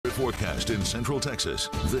forecast in Central Texas.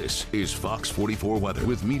 This is Fox 44 Weather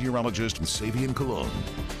with meteorologist Zavian Colón.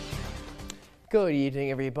 Good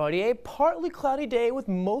evening, everybody. A partly cloudy day with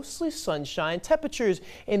mostly sunshine. Temperatures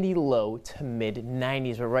in the low to mid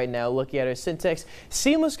 90s. But right now, looking at our Syntex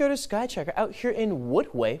Seamless Girder Sky Tracker out here in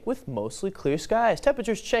Woodway with mostly clear skies.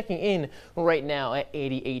 Temperatures checking in right now at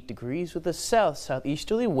 88 degrees with a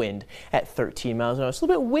southeasterly wind at 13 miles an hour. It's a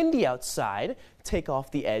little bit windy outside. Take off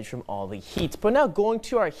the edge from all the heat. But now going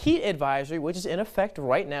to our heat advisory, which is in effect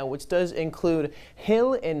right now, which does include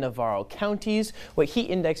Hill and Navarro counties with heat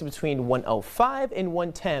index between 105 and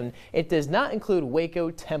 110. It does not include Waco,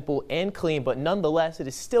 Temple, and Killeen, but nonetheless, it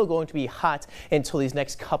is still going to be hot until these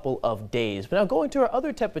next couple of days. But now going to our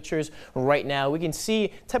other temperatures right now, we can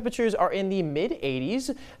see temperatures are in the mid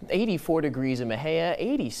 80s, 84 degrees in Mexia,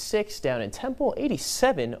 86 down in Temple,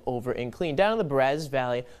 87 over in Killeen. Down in the Brazos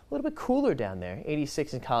Valley, a little bit cooler down there.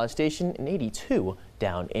 86 in College Station and 82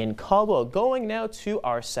 down in Caldwell. Going now to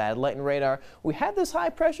our satellite and radar. We have this high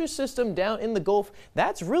pressure system down in the Gulf.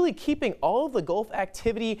 That's really keeping all of the Gulf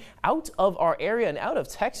activity out of our area and out of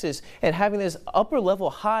Texas, and having this upper level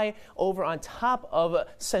high over on top of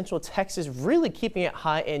Central Texas, really keeping it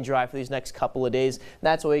high and dry for these next couple of days.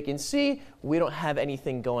 That's what you can see. We don't have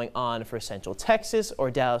anything going on for Central Texas or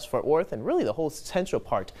Dallas-Fort Worth, and really the whole central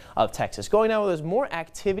part of Texas. Going now where there's more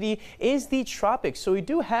activity is the tropics. So we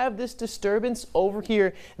do have this disturbance over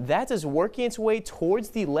here that is working its way towards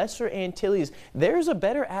the Lesser Antilles. There's a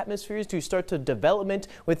better atmosphere to start to development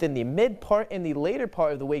within the mid part and the later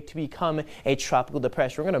part of the week to become a tropical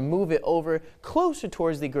depression. We're going to move it over closer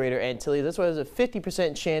towards the Greater Antilles. That's why there's a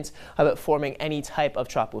 50% chance of it forming any type of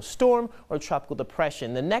tropical storm or tropical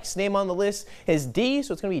depression. The next name on the list is D,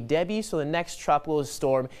 so it's going to be Debbie. So the next tropical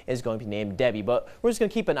storm is going to be named Debbie. But we're just going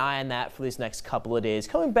to keep an eye on that for these next couple of days.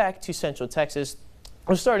 Coming back to Central Texas,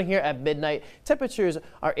 we're starting here at midnight. Temperatures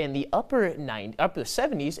are in the upper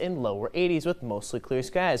 70s and lower 80s with mostly clear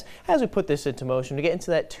skies. As we put this into motion to get into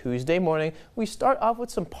that Tuesday morning, we start off with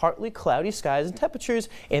some partly cloudy skies and temperatures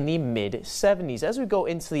in the mid 70s. As we go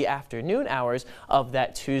into the afternoon hours of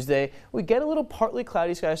that Tuesday, we get a little partly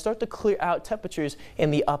cloudy skies, start to clear out, temperatures in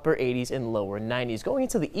the upper 80s and lower 90s. Going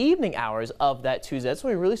into the evening hours of that Tuesday, that's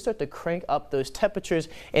when we really start to crank up those temperatures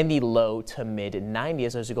in the low to mid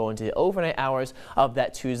 90s as we go into the overnight hours of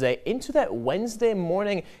that Tuesday into that Wednesday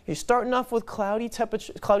morning. You're starting off with cloudy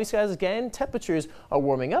skies again. Temperatures are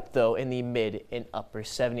warming up though in the mid and upper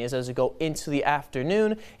 70s as we go into the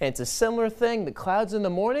afternoon, and it's a similar thing. The clouds in the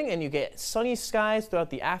morning and you get sunny skies throughout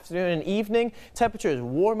the afternoon and evening. Temperatures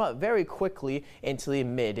warm up very quickly into the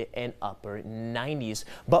mid and upper 90s.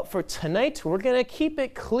 But for tonight, we're going to keep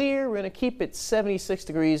it clear. We're going to keep it 76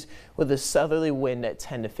 degrees with a southerly wind at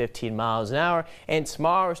 10 to 15 miles an hour. And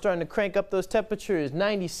tomorrow we're starting to crank up those temperatures.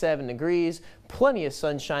 97 degrees, plenty of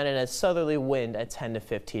sunshine, and a southerly wind at 10 to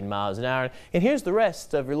 15 miles an hour. And here's the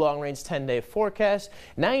rest of your long-range 10-day forecast.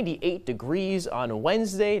 98 degrees on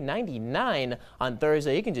Wednesday, 99 on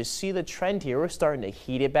Thursday. You can just see the trend here. We're starting to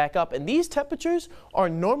heat it back up, and these temperatures are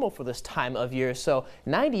normal for this time of year. So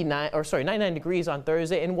 99 degrees on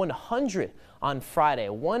Thursday and 100 on Friday,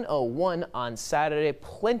 101 on Saturday,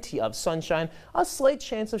 plenty of sunshine, a slight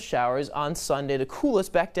chance of showers on Sunday to cool us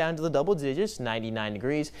back down to the double digits, 99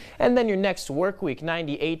 degrees. And then your next work week,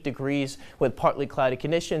 98 degrees with partly cloudy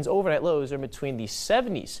conditions. Overnight lows are between the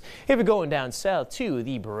 70s. If you're going down south to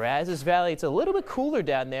the Brazos Valley, it's a little bit cooler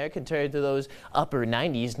down there compared to those upper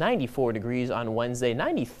 90s, 94 degrees on Wednesday,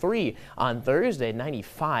 93 on Thursday,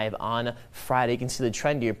 95 on Friday. You can see the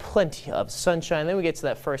trend here, plenty of sunshine. Then we get to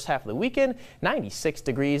that first half of the weekend, 96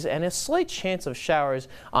 degrees and a slight chance of showers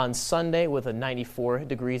on Sunday with a 94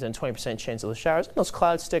 degrees and 20% chance of the showers. And those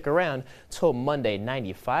clouds stick around till Monday,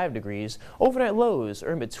 95 degrees. Overnight lows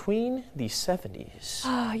are in between the 70s.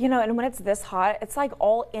 You know, and when it's this hot, it's like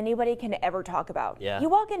all anybody can ever talk about. Yeah. You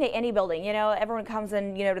walk into any building, you know, everyone comes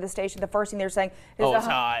in, you know, to the station. The first thing they're saying is, "Oh, it's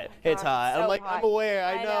hot. It's hot." So I'm like, hot. I'm aware.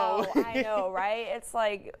 I know. I know, right? It's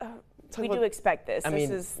like, we do expect this. This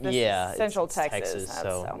is Central Texas.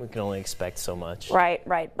 So we can only expect so much.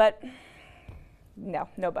 Right. But no,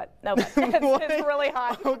 but. It's really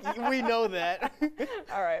hot. We know that.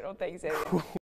 All right. Well, thanks, Amy.